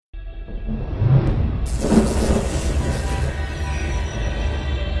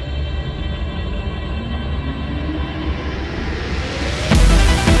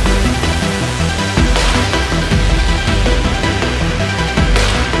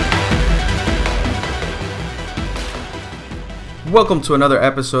Welcome to another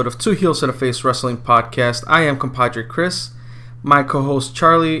episode of Two Heels and a Face Wrestling Podcast. I am compadre Chris. My co-host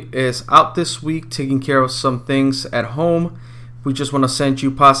Charlie is out this week taking care of some things at home. We just want to send you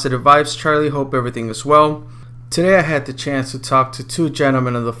positive vibes, Charlie. Hope everything is well. Today I had the chance to talk to two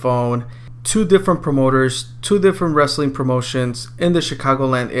gentlemen on the phone, two different promoters, two different wrestling promotions in the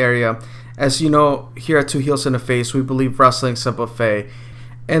Chicagoland area. As you know, here at Two Heels and a Face, we believe wrestling's a buffet.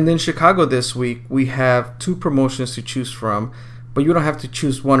 And in Chicago this week, we have two promotions to choose from. But you don't have to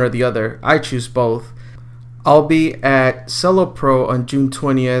choose one or the other. I choose both. I'll be at Cello Pro on June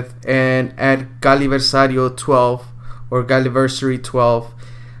 20th and at Galiversario 12 or Galiversary 12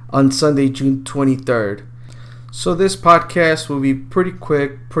 on Sunday, June 23rd. So this podcast will be pretty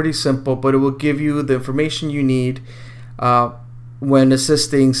quick, pretty simple, but it will give you the information you need when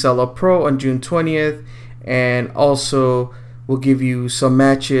assisting Cello Pro on June 20th, and also will give you some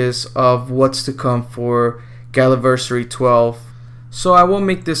matches of what's to come for Galiversary 12. So I won't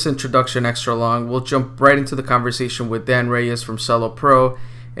make this introduction extra long. We'll jump right into the conversation with Dan Reyes from Cello Pro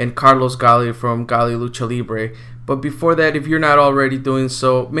and Carlos Gali from Gali Lucha Libre. But before that, if you're not already doing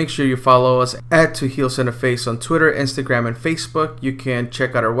so, make sure you follow us at Two Heels and a Face on Twitter, Instagram, and Facebook. You can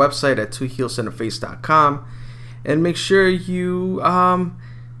check out our website at twoheelsandaface.com. And make sure you...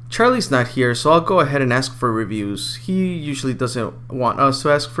 Charlie's not here, so I'll go ahead and ask for reviews. He usually doesn't want us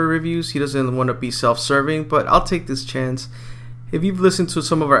to ask for reviews. He doesn't want to be self-serving, but I'll take this chance. If you've listened to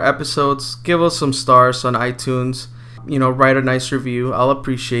some of our episodes, give us some stars on iTunes. Write a nice review. I'll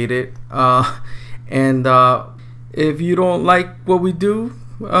appreciate it. And if you don't like what we do,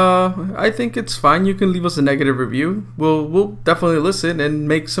 I think it's fine. You can leave us a negative review. We'll definitely listen and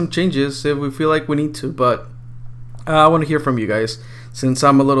make some changes if we feel like we need to. But I want to hear from you guys since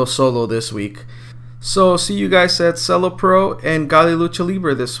I'm a little solo this week. So see you guys at Cello Pro and Gali Lucha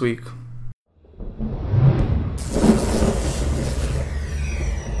Libre this week.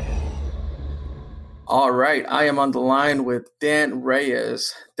 All right, I am on the line with Dan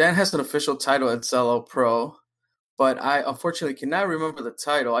Reyes. Dan has an official title at Cello Pro, but I unfortunately cannot remember the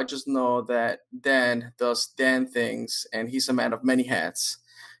title. I just know that Dan does Dan things, and he's a man of many hats.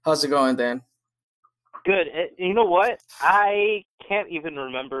 How's it going, Dan? Good. You know what? I can't even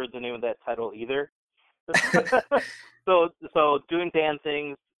remember the name of that title either. So doing Dan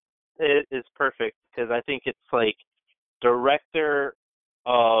things is perfect because I think it's like director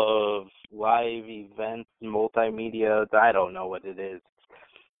of live events, multimedia. I don't know what it is.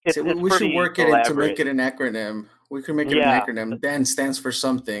 We should work it in to make it an acronym. We could make it an acronym. Dan stands for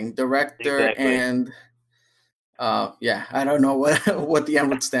something. Director exactly. And I don't know what the M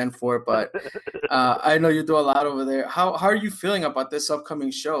would stand for, but I know you do a lot over there. How are you feeling about this upcoming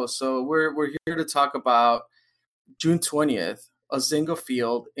show? So we're here to talk about June 20th, Azinga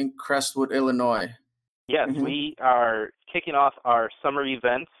Field in Crestwood, Illinois. Yes, We are kicking off our summer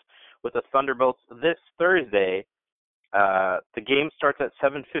events with the Thunderbolts this Thursday. The game starts at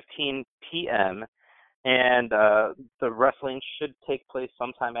 7:15 p.m. and the wrestling should take place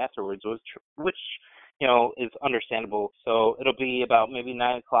sometime afterwards, which is understandable. So it'll be about maybe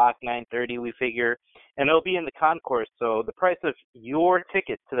 9 o'clock, 9:30, we figure, and it'll be in the concourse. So the price of your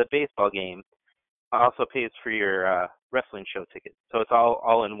ticket to the baseball game also pays for your wrestling show ticket. So it's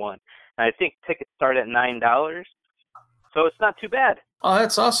all in one. And I think tickets start at $9, so it's not too bad. Oh,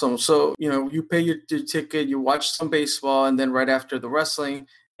 that's awesome. So, you pay your ticket, you watch some baseball, and then right after the wrestling.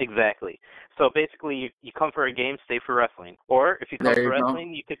 Exactly. So basically, you come for a game, stay for wrestling. Or if you come for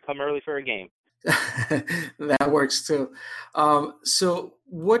wrestling, you could come early for a game. That works too. So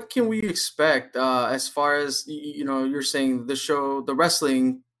what can we expect as far as, you're saying the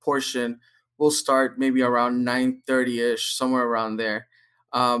wrestling portion will start maybe around 9:30-ish, somewhere around there.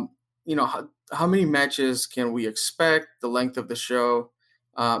 How many matches can we expect, the length of the show,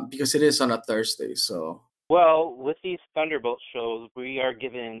 because it is on a Thursday. So well, with these Thunderbolt shows, we are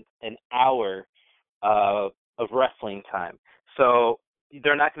given an hour of wrestling time. So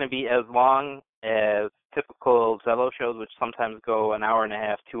they're not going to be as long as typical Zello shows, which sometimes go an hour and a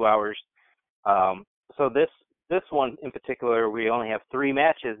half, 2 hours. So this one in particular, we only have 3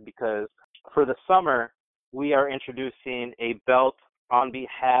 matches because for the summer, we are introducing a belt on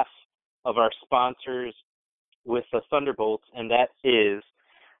behalf of our sponsors with the Thunderbolts, and that is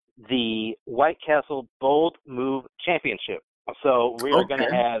the White Castle Bold Move Championship. So we are going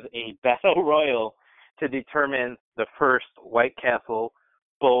to have a battle royal to determine the first White Castle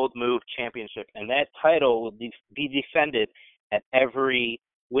Bold Move Championship, and that title will be defended at every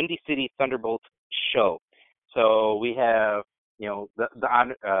Windy City Thunderbolts show. So we have,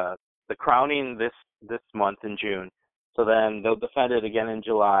 the crowning this month in June. So then they'll defend it again in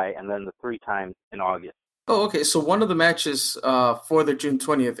July, and then the 3 times in August. Oh, okay. So one of the matches for the June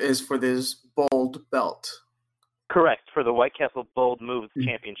 20th is for this Bold belt. Correct, for the White Castle Bold Moves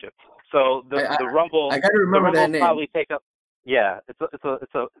Championship. So the Rumble, I got to remember that name. Probably take up. Yeah, it's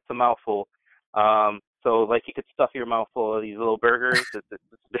a mouthful. So like you could stuff your mouth full of these little burgers.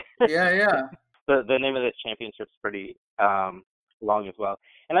 Yeah. The name of this championship's pretty long as well.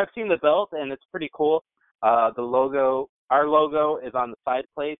 And I've seen the belt, and it's pretty cool. The logo, our logo, is on the side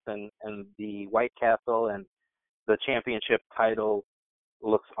plates, and the White Castle and the championship title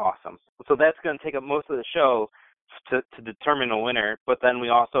looks awesome. So that's going to take up most of the show to determine a winner. But then we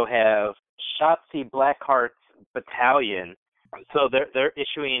also have Shotzi Blackheart's Battalion. So they're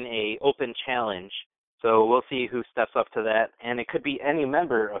issuing a open challenge. So we'll see who steps up to that, and it could be any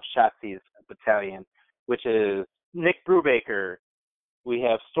member of Shotzi's Battalion, which is Nick Brubaker. We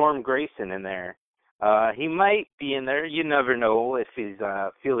have Storm Grayson in there. He might be in there. You never know if he's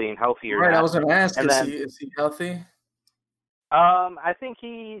feeling healthy or not. Right, I was going to ask, is he healthy? I think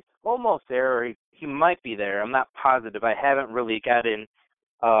he's almost there, or he might be there. I'm not positive. I haven't really gotten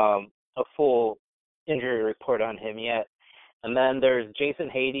a full injury report on him yet. And then there's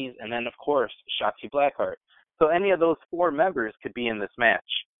Jason Hades, and then, of course, Shotzi Blackheart. So any of those 4 members could be in this match.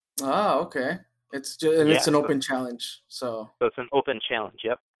 Oh, okay. It's an open challenge. So it's an open challenge,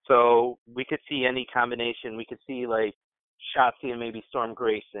 yep. So we could see any combination. We could see, like, Shotzi and maybe Storm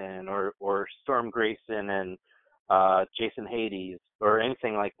Grayson, or Storm Grayson and Jason Hades, or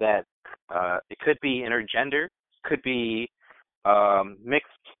anything like that. It could be intergender, could be mixed.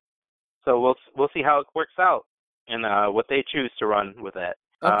 So we'll see how it works out, and what they choose to run with that.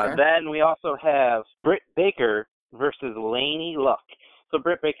 Okay. Then we also have Britt Baker versus Lainey Luck. So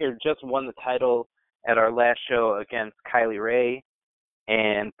Britt Baker just won the title at our last show against Kylie Ray,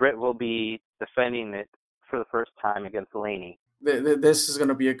 and Britt will be defending it for the first time against Lainey. This is going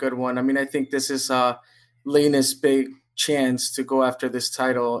to be a good one. I mean, I think this is Lainey's big chance to go after this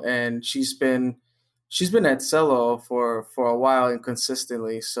title, and she's been at Cello for a while and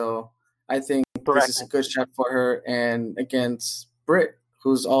consistently. So I think Correct. This is a good shot for her, and against Britt,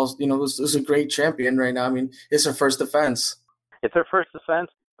 who's also who's a great champion right now. I mean, it's her first defense. It's her first defense.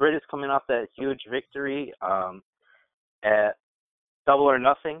 Britt is coming off that huge victory at Double or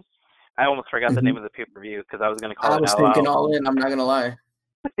Nothing. I almost forgot the name of the pay-per-view because I was going to call it All Out. I was thinking All In. I'm not going to lie.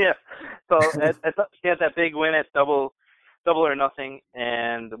 Yeah. So she had that big win at Double or Nothing,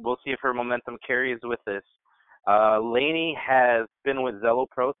 and we'll see if her momentum carries with this. Lainey has been with Zelo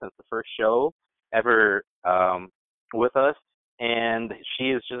Pro since the first show ever with us, and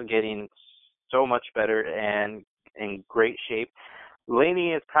she is just getting so much better and in great shape.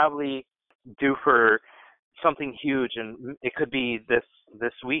 Lainey is probably due for something huge, and it could be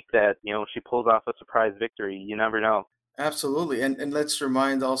this week that she pulls off a surprise victory. You never know. Absolutely, and let's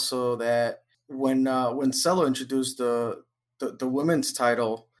remind also that when Cello introduced the women's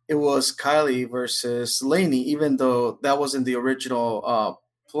title, it was Kylie versus Lainey, even though that wasn't the original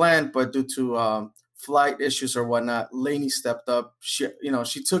plan, but due to flight issues or whatnot, Lainey stepped up. She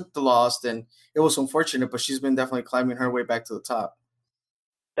took the loss, and it was unfortunate, but she's been definitely climbing her way back to the top.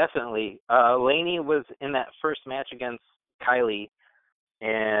 Definitely. Lainey was in that first match against Kylie,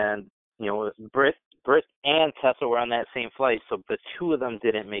 and Britt and Tessa were on that same flight, so the 2 of them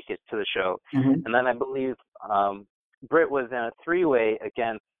didn't make it to the show. Mm-hmm. And then I believe Britt was in a 3-way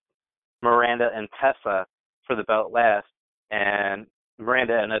against Miranda and Tessa for the belt last, and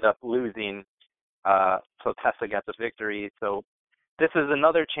Miranda ended up losing, so Tessa got the victory. So this is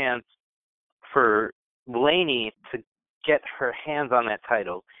another chance for Lainey to get her hands on that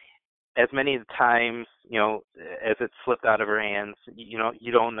title. As many times, as it's slipped out of her hands,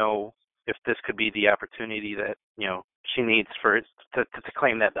 you don't know if this could be the opportunity that, she needs for it to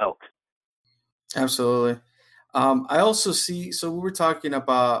claim that belt. Absolutely. I also see, so we were talking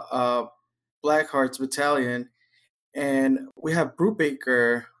about Blackheart's Battalion, and we have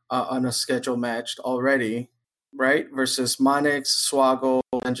Brubaker on a scheduled match already, right? Versus Monix, Swaggle,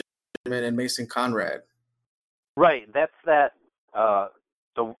 Benjamin, and Mason Conrad. Right. That's that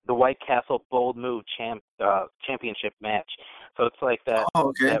the White Castle Bold Move championship match. So it's like that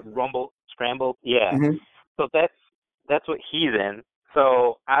that Rumble Scramble. Yeah. Mm-hmm. So that's what he's in.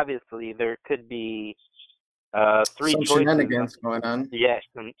 So obviously there could be 3 some choices. Shenanigans going on. Yeah,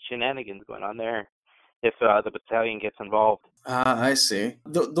 some shenanigans going on there if the battalion gets involved. I see.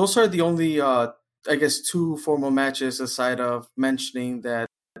 Those are the only, I guess, 2 formal matches aside of mentioning that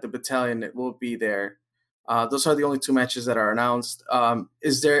the Battalion will be there. Those are the only two matches that are announced.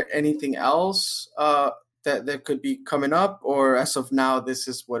 Is there anything else that could be coming up, or as of now, this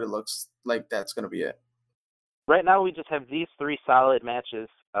is what it looks like that's going to be it? Right now, we just have these 3 solid matches.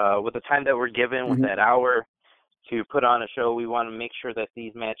 With the time that we're given, with that hour to put on a show, we want to make sure that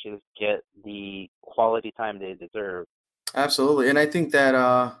these matches get the quality time they deserve. Absolutely, and I think that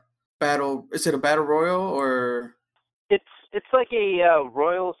is it a battle royal or? It's like a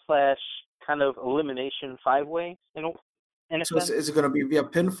royal / kind of elimination 5-way in a So sense. is it going to be via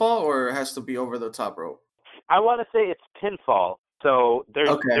pinfall, or it has to be over the top rope? I want to say it's pinfall. So there's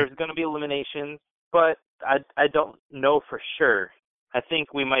going to be eliminations, but I don't know for sure. I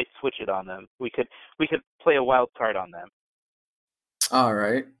think we might switch it on them. We could play a wild card on them. All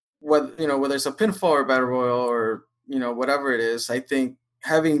right. Whether it's a pinfall or battle royal or whatever it is, I think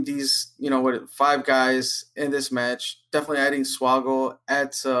having these 5 guys in this match, definitely adding Swoggle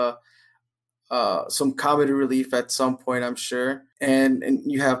adds some comedy relief at some point, I'm sure. And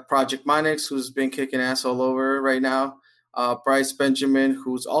you have Project Monix, who's been kicking ass all over right now. Bryce Benjamin,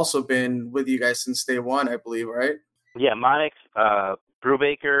 who's also been with you guys since day one, I believe, right? Yeah, Monix,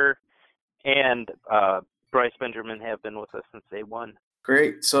 Brubaker, and Bryce Benjamin have been with us since day one.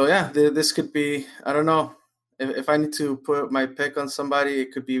 Great. So, yeah, this could be, I don't know. If I need to put my pick on somebody,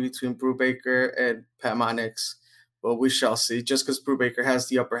 it could be between Brubaker and Pat Monix. But we shall see. Just because Brubaker has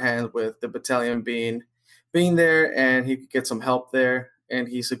the upper hand with the Battalion being there, and he could get some help there, and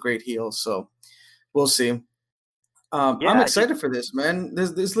he's a great heel. So we'll see. I'm excited for this, man.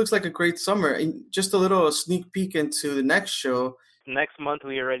 This looks like a great summer. And just a little sneak peek into the next show. Next month,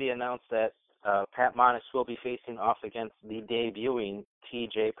 we already announced that Pat Monix will be facing off against the debuting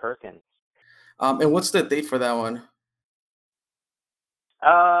T.J. Perkins. And what's the date for that one?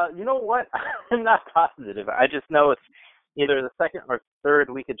 You know what? I'm not positive. I just know it's either the 2nd or 3rd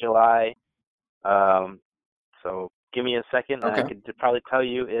week of July. So give me a second, and I could probably tell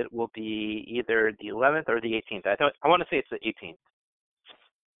you it will be either the 11th or the 18th. I want to say it's the 18th.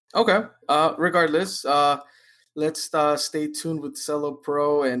 Okay. Regardless, let's stay tuned with Zelo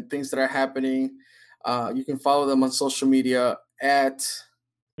Pro and things that are happening. You can follow them on social media at.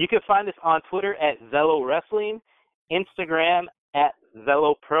 You can find us on Twitter at Zelo Wrestling, Instagram at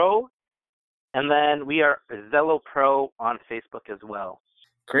Zelo Pro, and then we are Zelo Pro on Facebook as well.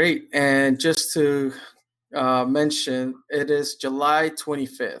 Great. And just to mention, it is July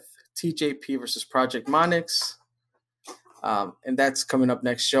 25th, TJP versus Project Monix. And that's coming up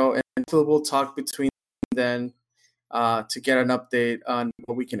next show. And we'll talk between then to get an update on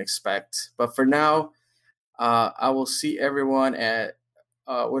what we can expect. But for now, I will see everyone at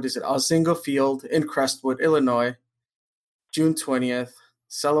Alzingo Field in Crestwood, Illinois, June 20th,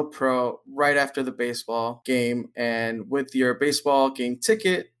 Zelo Pro, right after the baseball game. And with your baseball game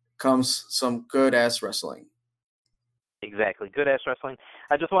ticket comes some good-ass wrestling. Exactly, good-ass wrestling.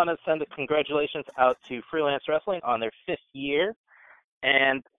 I just want to send a congratulations out to Freelance Wrestling on their 5th year,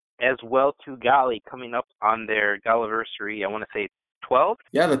 and as well to Gali coming up on their Galiversary, I want to say 12th?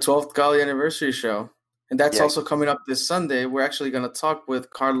 Yeah, the 12th Gali anniversary show. And that's also coming up this Sunday. We're actually going to talk with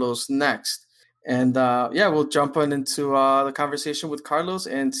Carlos next. And we'll jump into the conversation with Carlos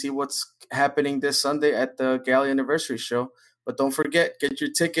and see what's happening this Sunday at the Gali anniversary show. But don't forget, get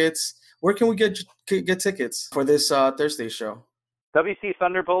your tickets. Where can we get tickets for this Thursday show? WC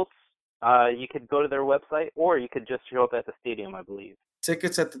Thunderbolts. You could go to their website, or you could just show up at the stadium, I believe.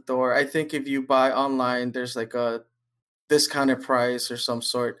 Tickets at the door. I think if you buy online, there's like a discounted price or some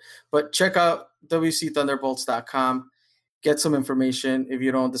sort. But check out WCThunderbolts.com. Get some information. If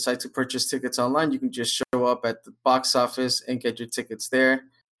you don't decide to purchase tickets online, you can just show up at the box office and get your tickets there.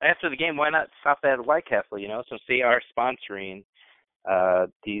 After the game, why not stop at White Castle, since they are sponsoring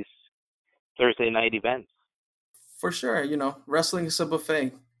these Thursday night events? For sure. Wrestling is a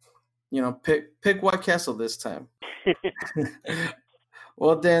buffet. Pick White Castle this time.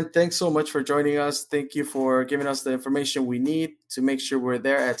 Well, Dan, thanks so much for joining us. Thank you for giving us the information we need to make sure we're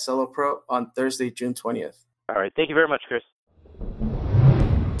there at Zelo Pro on Thursday, June 20th. All right. Thank you very much, Chris.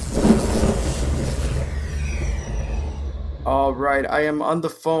 All right. I am on the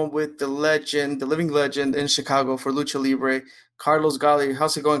phone with the living legend in Chicago for Lucha Libre, Carlos Gali.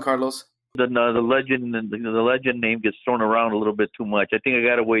 How's it going, Carlos? The legend name gets thrown around a little bit too much. I think I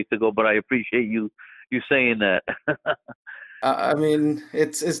got a ways to go, but I appreciate you saying that. I mean,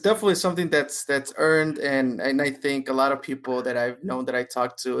 it's definitely something that's earned, and I think a lot of people that I've known that I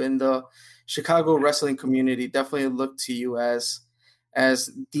talked to in the Chicago wrestling community definitely look to you as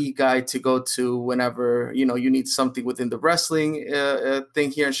the guy to go to whenever you need something within the wrestling thing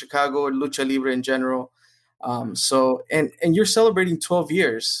here in Chicago or Lucha Libre in general. So you're celebrating 12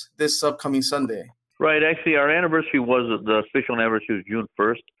 years this upcoming Sunday. Right. Actually, our anniversary the official anniversary was June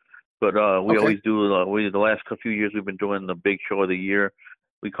 1st, but we always do. The last few years we've been doing the big show of the year.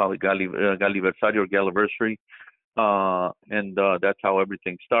 We call it Galiversario or Galiversary, and that's how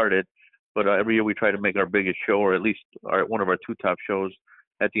everything started. But every year we try to make our biggest show, or at least one of our two top shows,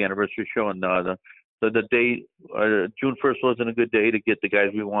 at the anniversary show. And the date, June 1st wasn't a good day to get the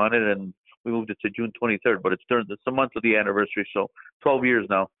guys we wanted, and we moved it to June 23rd. But it's the month of the anniversary, so 12 years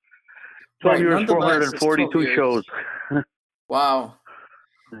now. 12 years, 442 shows. Wow.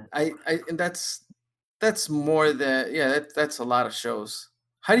 And that's more than, that's a lot of shows.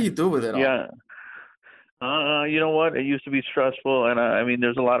 How do you do with it all? Yeah. You know what? It used to be stressful, and I mean,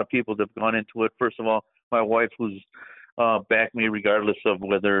 there's a lot of people that have gone into it. First of all, my wife, who's backed me regardless of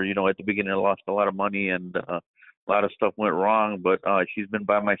whether, at the beginning I lost a lot of money and a lot of stuff went wrong, but she's been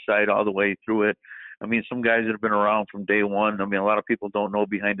by my side all the way through it. I mean, some guys that have been around from day one. I mean, a lot of people don't know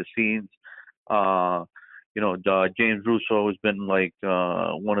behind the scenes. James Russo has been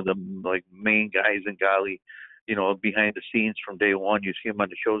one of the main guys in Gali, behind the scenes from day one. You see him on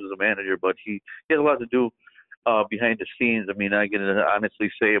the shows as a manager, but he has a lot to do behind the scenes. I mean, I can honestly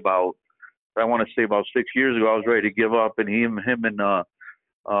say about 6 years ago, I was ready to give up, and him and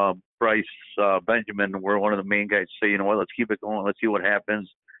Bryce Benjamin were one of the main guys to say, let's keep it going, let's see what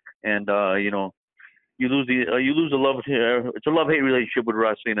happens. And you lose the love. It's a love-hate relationship with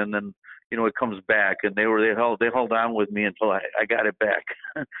wrestling, and then it comes back. And they held on with me until I got it back.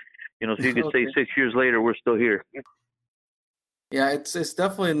 So you could say 6 years later we're still here. Yeah, it's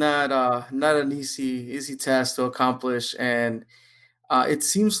definitely not an easy task to accomplish, and it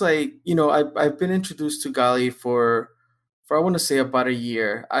seems like I've been introduced to Gali for I want to say about a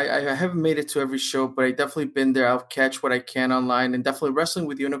year. I haven't made it to every show, but I definitely been there. I'll catch what I can online, and definitely Wrestling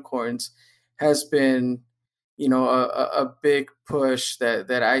with Unicorns has been, a big push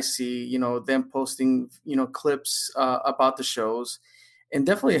that I see, them posting, clips about the shows, and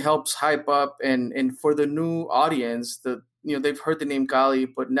definitely helps hype up. And for the new audience, they've heard the name Gali,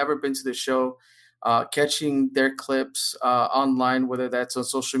 but never been to the show, catching their clips online, whether that's on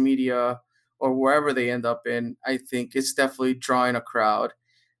social media or wherever they end up in, I think it's definitely drawing a crowd.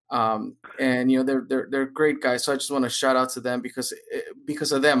 And they're great guys. So I just want to shout out to them because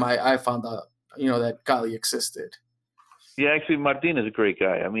of them, I found out that Gali existed. Yeah, actually, Martin is a great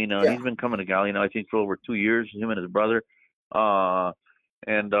guy. I mean, he's been coming to Gali now, I think, for over 2 years. Him and his brother. I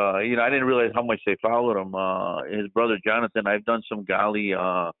didn't realize how much they followed him. His brother Jonathan. I've done some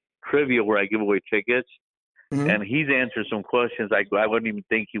Gali trivia where I give away tickets, and he's answered some questions I wouldn't even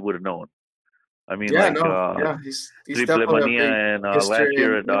think he would have known. I mean, he's Triple Mania, and last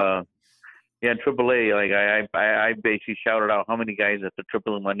year at AAA, I basically shouted out how many guys at the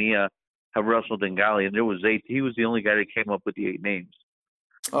Triple Mania have wrestled in Gali, and there was 8. He was the only guy that came up with the 8 names.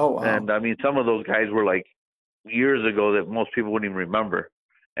 Oh, wow. And I mean, some of those guys were years ago that most people wouldn't even remember,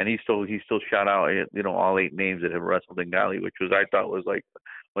 and he still shout out all 8 names that have wrestled in Gali, which I thought was like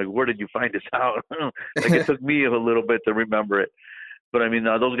where did you find this out? It took me a little bit to remember it. But I mean,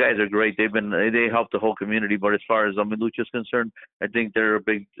 those guys are great. They help the whole community. But as far as Lucha's concerned, I think they're a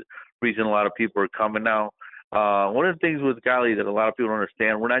big reason a lot of people are coming now. One of the things with Gali that a lot of people don't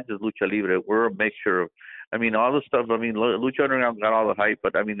understand, we're not just Lucha Libre. We're a mixture of, all the stuff. Lucha Underground got all the hype,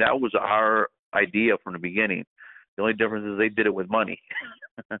 but that was our idea from the beginning. The only difference is they did it with money.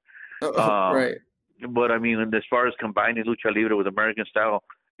 Right. But as far as combining Lucha Libre with American style,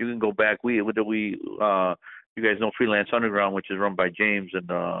 you can go back. You guys know Freelance Underground, which is run by James, and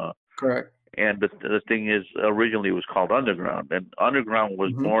correct. And the thing is, originally it was called Underground, and Underground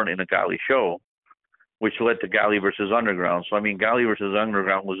was born in a Gali show, which led to Gali versus Underground. So Gali versus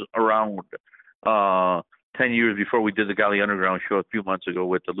Underground was around 10 years before we did the Gali Underground show a few months ago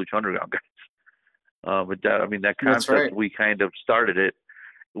with the Lucha Underground guys. But that concept, right. We kind of started it.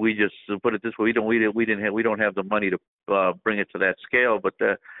 We just put it this way: we don't have the money to bring it to that scale, but.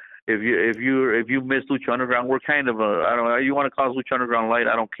 If you miss Lucha Underground, we're kind of I don't know, you want to call us Lucha Underground Light,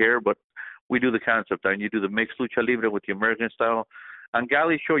 I don't care, but we do the concept, and you do the mixed Lucha Libre with the American style. On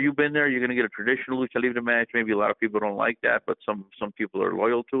Gali show, you've been there, you're going to get a traditional Lucha Libre match. Maybe a lot of people don't like that, but some people are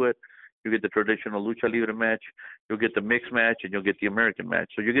loyal to it. You get the traditional Lucha Libre match, you'll get the mixed match, and you'll get the American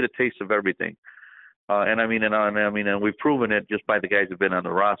match. So you get a taste of everything. And we've proven it just by the guys who've been on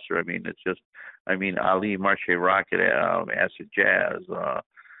the roster. Ali, Marche Rocket, Acid Jazz,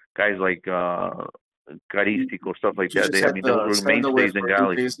 guys like Caristico, stuff like that. Those were mainstays in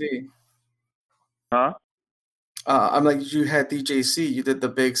Gali. Huh? You had DJC. You did the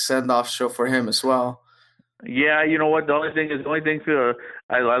big send-off show for him as well. Yeah, you know what? I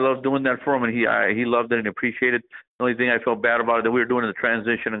love doing that for him, and he loved it and appreciated it. The only thing I felt bad about it that we were doing the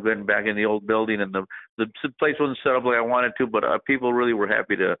transition and getting back in the old building, and the place wasn't set up like I wanted to, but people really were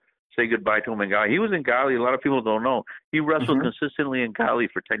happy to say goodbye to him in Gali. He was in Gali. A lot of people don't know he wrestled consistently in Gali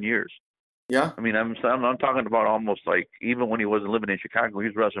for 10 years. Yeah. I mean, I'm talking about almost like even when he wasn't living in Chicago, he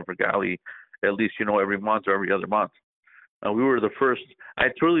was wrestling for Gali at least every month or every other month. We were the first. I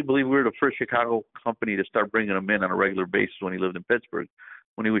truly believe we were the first Chicago company to start bringing him in on a regular basis when he lived in Pittsburgh.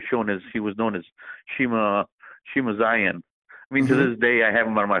 When he was known as Shima Zion. I mean, to this day, I have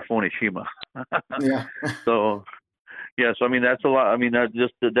him on my phone as Shima. Yeah. So, yeah. So I mean, that's a lot. I mean,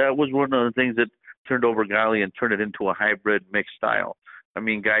 that was one of the things that turned over Gali and turned it into a hybrid mixed style. I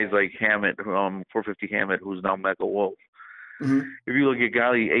mean, guys like Hammett, 450 Hammett, who's now Mecha Wolf. If you look at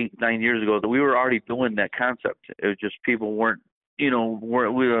Gali 8-9 years ago, we were already doing that concept. It was just people weren't,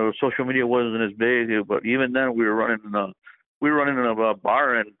 social media wasn't as big, but even then we were running a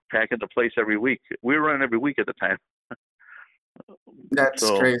bar and packing the place every week. We were running every week at the time. That's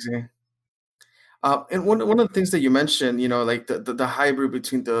crazy. And one of the things that you mentioned, like the hybrid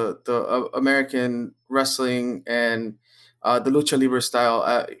between the American wrestling and the lucha libre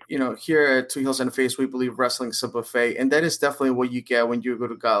style. Here at Two Heels and a Face, we believe wrestling is a buffet, and that is definitely what you get when you go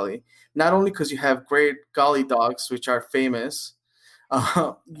to Gali. Not only because you have great Gali dogs, which are famous,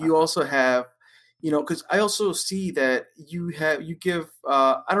 you also have, because I also see that you give.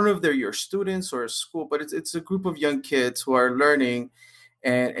 I don't know if they're your students or a school, but it's a group of young kids who are learning,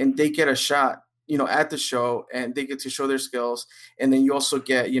 and they get a shot at the show, and they get to show their skills. And then you also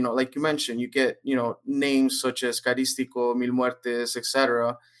get, like you mentioned, you get, names such as Carístico, Mil Muertes,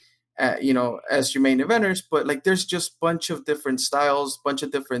 etc., as your main eventers. But like, there's just bunch of different styles, bunch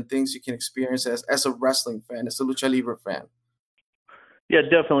of different things you can experience as a wrestling fan, as a lucha libre fan. Yeah,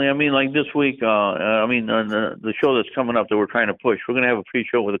 definitely. I mean, like this week, the show that's coming up that we're trying to push, we're going to have a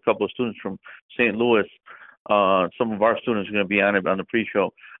pre-show with a couple of students from St. Louis. Some of our students are going to be on it on the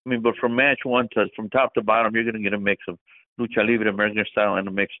pre-show. I mean, but from match one from top to bottom, you're going to get a mix of lucha libre, American style, and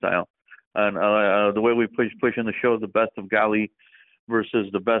a mixed style. And the way we pushing the show, the best of Gali versus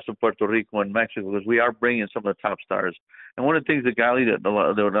the best of Puerto Rico and Mexico, because we are bringing some of the top stars. And one of the things that Gali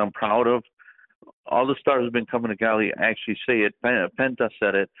that I'm proud of, all the stars have been coming to Gali actually say it. Penta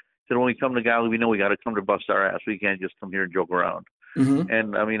said it. Said when we come to Gali, we know we got to come to bust our ass. We can't just come here and joke around.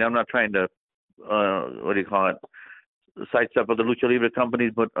 And I mean, I'm not trying to sidestep other lucha libre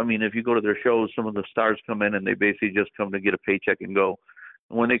companies, but I mean, if you go to their shows, some of the stars come in and they basically just come to get a paycheck and go.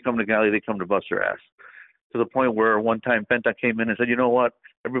 And when they come to Gali, they come to bust their ass. To the point where one time Penta came in and said, you know what?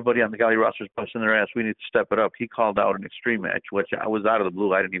 Everybody on the Gali roster is busting their ass. We need to step it up. He called out an extreme match, which I was out of the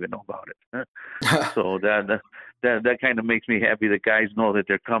blue. I didn't even know about it. So that kind of makes me happy that guys know that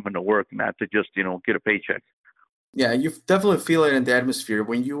they're coming to work, not to just, get a paycheck. Yeah, you definitely feel it in the atmosphere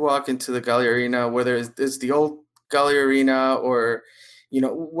when you walk into the Gali Arena, whether it's the old Gali Arena or,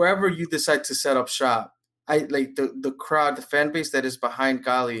 wherever you decide to set up shop. I like the crowd, the fan base that is behind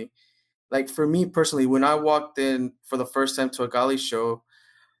Gali. Like for me personally, when I walked in for the first time to a Gali show,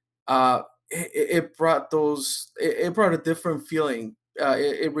 it brought a different feeling.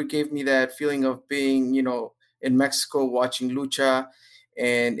 It gave me that feeling of being, in Mexico watching lucha,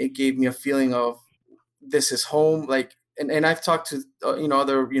 and it gave me a feeling of this is home. Like, and I've talked to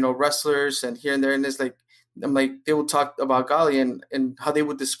other wrestlers and here and there, and it's like they would talk about Gali and how they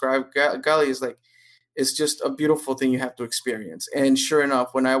would describe Gali is like, it's just a beautiful thing you have to experience. And sure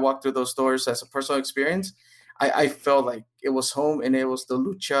enough, when I walked through those doors as a personal experience, I felt like it was home, and it was the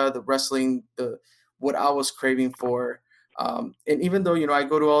lucha, the wrestling, what I was craving for. And even though, I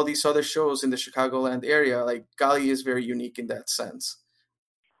go to all these other shows in the Chicagoland area, like Gali is very unique in that sense.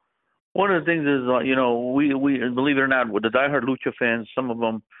 One of the things is, we believe it or not, with the diehard lucha fans, some of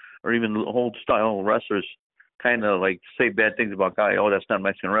them, or even old style wrestlers, kind of like say bad things about Gali. Oh, that's not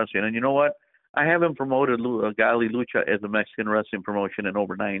Mexican wrestling. And you know what? I haven't promoted Gali Lucha as a Mexican wrestling promotion in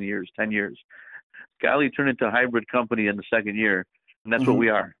over 10 years. Gali turned into a hybrid company in the second year, and that's what we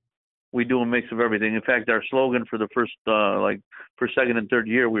are. We do a mix of everything. In fact, our slogan for the for second and third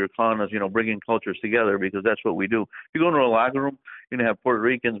year, we were calling us, bringing cultures together, because that's what we do. If you go into a locker room, you're going to have Puerto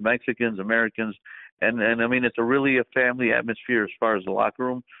Ricans, Mexicans, Americans, and I mean, it's really a family atmosphere as far as the locker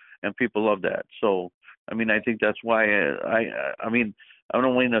room, and people love that. So, I mean, I think that's why I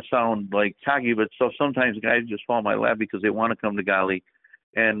don't want to sound like cocky, but sometimes guys just fall in my lap because they want to come to Gali,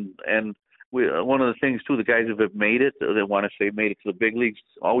 and one of the things too, the guys who have made it, they want to say made it to the big leagues,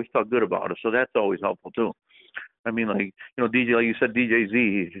 always talk good about us. So that's always helpful too. I mean, like DJ, like you said, DJ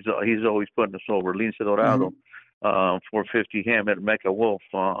Z, he's always putting us over. Lince Dorado, 450 Hammett, Mecha Wolf,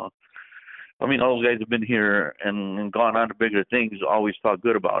 I mean, all those guys have been here and gone on to bigger things. Always talk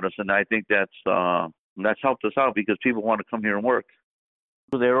good about us, and I think that's helped us out because people want to come here and work.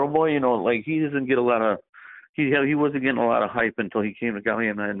 With Arrow Boy, like he doesn't get a lot of he wasn't getting a lot of hype until he came to Gali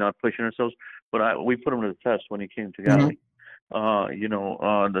and not pushing ourselves. But we put him to the test when he came to Gali.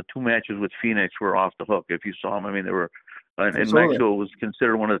 The 2 matches with Phoenix were off the hook. If you saw them, I mean, they were. And Mexico was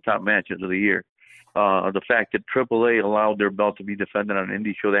considered one of the top matches of the year. The fact that AAA allowed their belt to be defended on an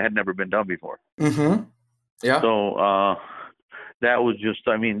indie show that had never been done before. Mm-hmm. Yeah. So that was just,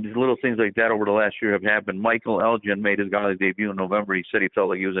 I mean, little things like that over the last year have happened. Michael Elgin made his Gali debut in November. He said he felt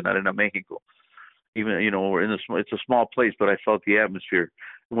like he was in Arena Mexico. Even, we're it's a small place, but I felt the atmosphere.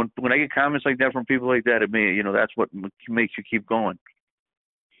 When I get comments like that from people like that, it may, that's what makes you keep going.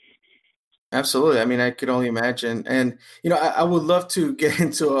 Absolutely. I mean, I could only imagine. And, I would love to get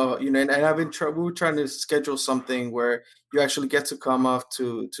into, and I've been we were trying to schedule something where you actually get to come off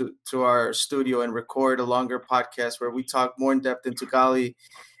to our studio and record a longer podcast where we talk more in depth into Gali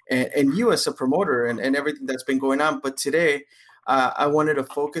and you as a promoter and everything that's been going on. But today, I wanted to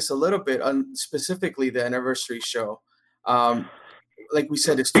focus a little bit on specifically the anniversary show. Like we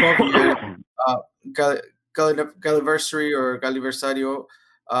said, it's 12 years, Galiversary or Galiversario.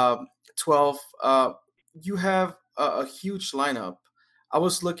 12, you have a huge lineup. I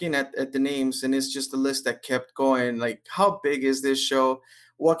was looking at the names, and it's just a list that kept going. Like, how big is this show?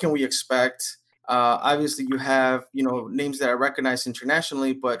 What can we expect? Obviously, you have names that are recognized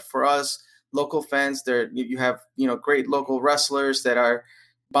internationally, but for us local fans, you have great local wrestlers that are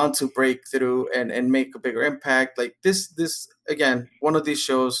bound to break through and make a bigger impact. Like this again, one of these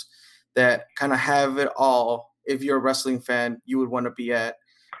shows that kind of have it all. If you're a wrestling fan, you would want to be at.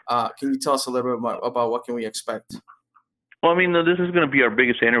 Can you tell us a little bit more about what can we expect? Well, I mean, this is going to be our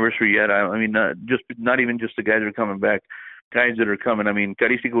biggest anniversary yet. I mean, not even just the guys that are coming back, guys that are coming. I mean,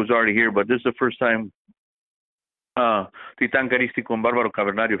 Carístico was already here, but this is the first time Titan Carístico and Bárbaro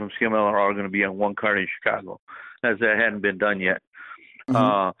Cavernario from CMLR are going to be on one card in Chicago, as that hadn't been done yet.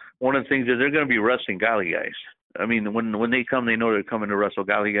 Mm-hmm. One of the things is they're going to be wrestling Gali guys. I mean, when they come, they know they're coming to wrestle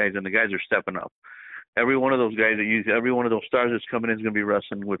Gali guys, and the guys are stepping up. Every one of those guys every one of those stars that's coming in is going to be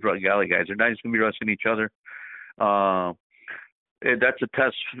wrestling with Gali guys. They're not just going to be wrestling each other. That's a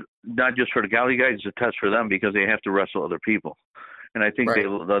test, not just for the Gali guys, it's a test for them because they have to wrestle other people. And I think they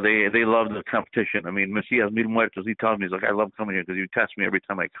love the competition. I mean, Messias Mil Muertos, he tells me, he's like, I love coming here because you test me every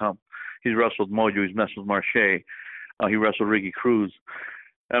time I come. He's wrestled Mojo, he's wrestled Marche, he wrestled Ricky Cruz.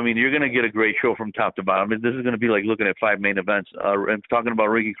 I mean, you're going to get a great show from top to bottom. I mean, this is going to be like looking at 5 main events. And talking about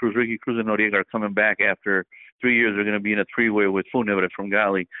Ricky Cruz and Noriega are coming back after 3 years. They're going to be in a 3-way with Funebre from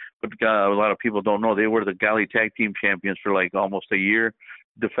Gali. But a lot of people don't know they were the Gali Tag Team Champions for like almost a year,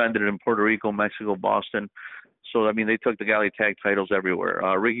 defended it in Puerto Rico, Mexico, Boston. So, I mean, they took the Gali Tag titles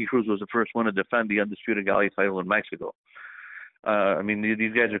everywhere. Ricky Cruz was the first one to defend the undisputed Gali title in Mexico. I mean,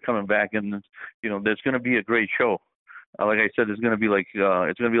 these guys are coming back, and, there's going to be a great show. Like I said, it's going to be like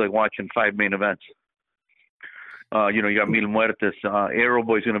watching 5 main events. You got Mil Muertes. Arrow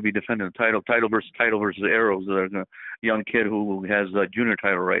Boy's going to be defending the title versus Arrows. A young kid who has a junior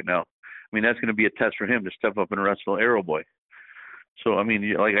title right now. I mean, that's going to be a test for him to step up and wrestle Arrow Boy. So, I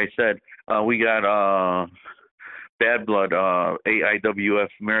mean, like I said, we got Bad Blood, AIWF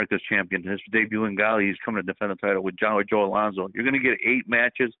America's champion. His debut in Gali, he's coming to defend the title with Joe Alonzo. You're going to get 8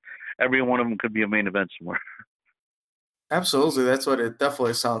 matches. Every one of them could be a main event somewhere. Absolutely, that's what it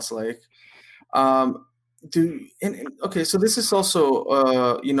definitely sounds like. Okay, so this is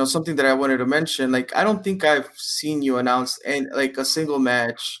also something that I wanted to mention. Like, I don't think I've seen you announce a single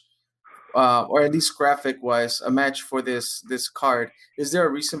match, or at least graphic-wise, a match for this card. Is there a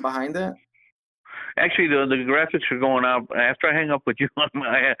reason behind that? Actually, the graphics are going up after I hang up with you.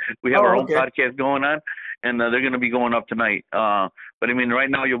 We have our own podcast going on, and they're going to be going up tonight. But I mean, right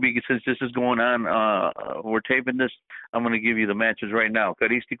now since this is going on, we're taping this. I'm going to give you the matches right now.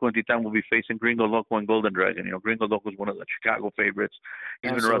 Carístico and Titan will be facing Gringo Loco and Golden Dragon. Gringo Loco is one of the Chicago favorites.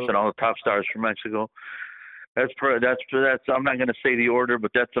 He's been wrestling all the top stars from Mexico. That's. I'm not going to say the order,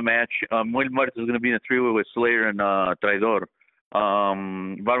 but that's a match. Mil Muertes is going to be in a 3-way with Slayer and Traidor.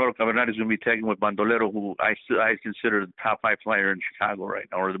 Bárbaro Cavernario is going to be tagging with Bandolero, who I consider the top 5 flyer in Chicago right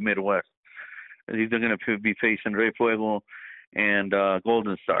now, or the Midwest. They're going to be facing Rey Fuego and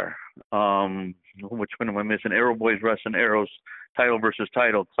Golden Star. Which one am I missing? Arrow Boys wrestling Arrows, title versus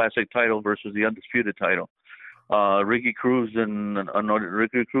title, classic title versus the undisputed title. Ricky Cruz and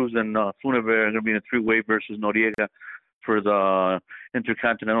Funebre are going to be in a 3-way versus Noriega for the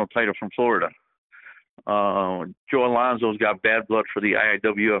Intercontinental title from Florida. Joe Alonzo's got Bad Blood for the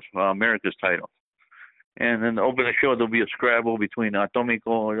IIWF America's title. And then to open the show, there'll be a scrabble between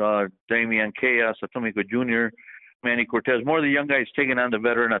Atomico, Damian Chaos, Atomico Jr., Manny Cortez. More of the young guys taking on the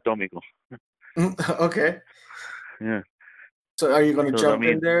veteran Atomico. Okay. Yeah. So are you going to jump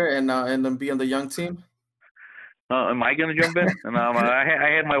in there and then be on the young team? Am I going to jump in? And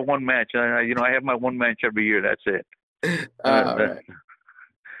I had my one match. I have my one match every year. That's it. All right.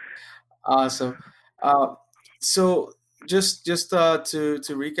 Awesome. So just to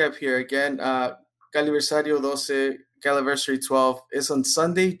recap here again, Galiversario 12, Galiversary 12 is on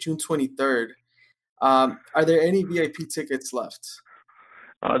Sunday, June 23rd. Are there any VIP tickets left?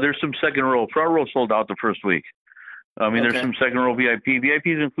 There's some second row. Front row sold out the first week. There's some second row VIP.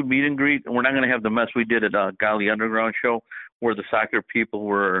 VIPs include meet and greet, and we're not going to have the mess we did at Gali Underground show where the soccer people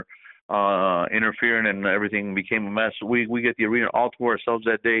were interfering and everything became a mess. We get the arena all to ourselves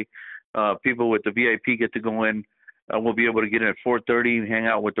that day. People with the VIP get to go in. We'll be able to get in at 4:30, hang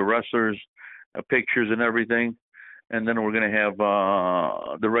out with the wrestlers, pictures and everything. And then we're going to have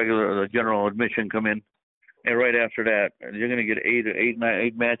the general admission come in. And right after that, you're going to get eight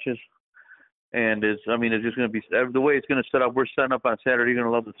matches. And it's just going to be the way it's going to set up. We're setting up on Saturday. You're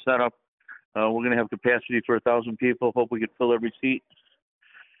going to love the setup. We're going to have capacity for 1,000 people. Hope we can fill every seat.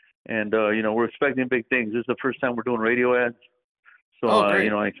 And we're expecting big things. This is the first time we're doing radio ads, so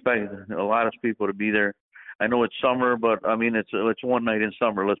I expect a lot of people to be there. I know it's summer, but it's one night in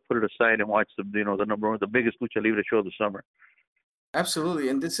summer. Let's put it aside and watch the biggest lucha libre show of the summer. Absolutely,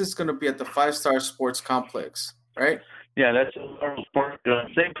 and this is going to be at the 5-Star Sports Complex, right? Yeah, that's the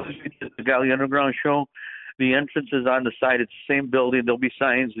same place we did the Gali Underground show. The entrance is on the side. It's the same building. There'll be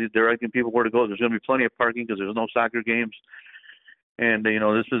signs directing people where to go. There's going to be plenty of parking because there's no soccer games. And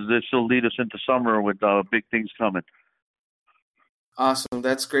this will lead us into summer with big things coming. Awesome,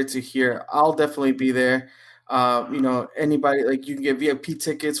 that's great to hear. I'll definitely be there. Anybody, like, you can get VIP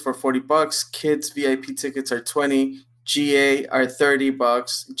tickets for $40. Kids VIP tickets are $20. GA are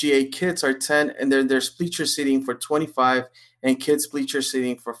 $30. GA kids are $10, and then there's bleacher seating for $25, and kids bleacher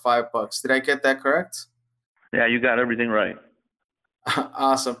seating for $5. Did I get that correct? Yeah, you got everything right.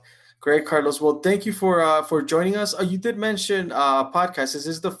 Awesome. Great, Carlos. Well, thank you for joining us. You did mention podcast. Is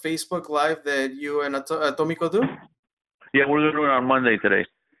this the Facebook Live that you and Atomico do? Yeah, we're doing it on Monday today.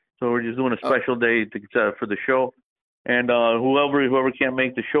 So we're just doing a special day for the show. And whoever can't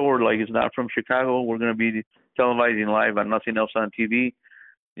make the show or is not from Chicago, we're going to be televising live on Nothing Else on TV.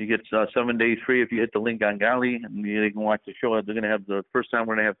 You get 7 days free if you hit the link on Gali, and you can watch the show. They're going to have the first time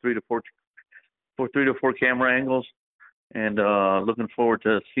we're going to have three to four camera angles, and looking forward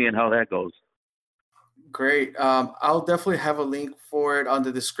to seeing how that goes. Great. I'll definitely have a link for it on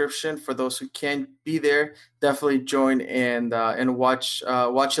the description for those who can't be there. Definitely join and watch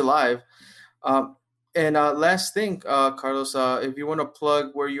it live. And last thing, Carlos, if you want to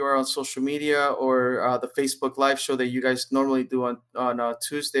plug where you are on social media or the Facebook Live show that you guys normally do on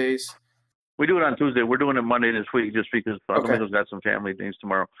Tuesdays. We do it on Tuesday. We're doing it Monday this week just because Atomico's got some family things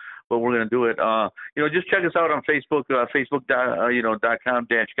tomorrow. But we're going to do it. Just check us out on Facebook,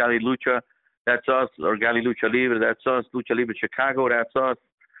 facebook.com/Gali Lucha. That's us. Or Gali Lucha Libre. That's us. Lucha Libre Chicago. That's us.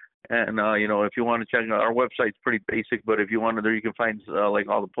 And, if you want to check out our website's pretty basic, but if you want to, there you can find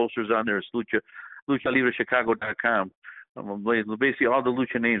all the posters on there. It's LuchaLibreChicago.com. Basically all the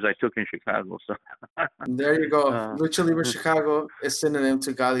lucha names I took in Chicago. So there you go. Lucha Libre Chicago is synonym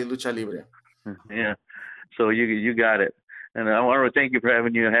to Gali Lucha Libre. Yeah. So you got it. And I want to thank you for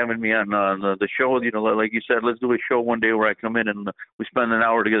having me on the show. Like you said, let's do a show one day where I come in and we spend an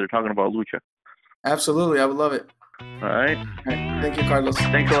hour together talking about lucha. Absolutely. I would love it. All right. Thank you, Carlos.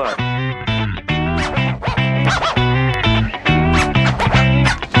 Thanks a lot.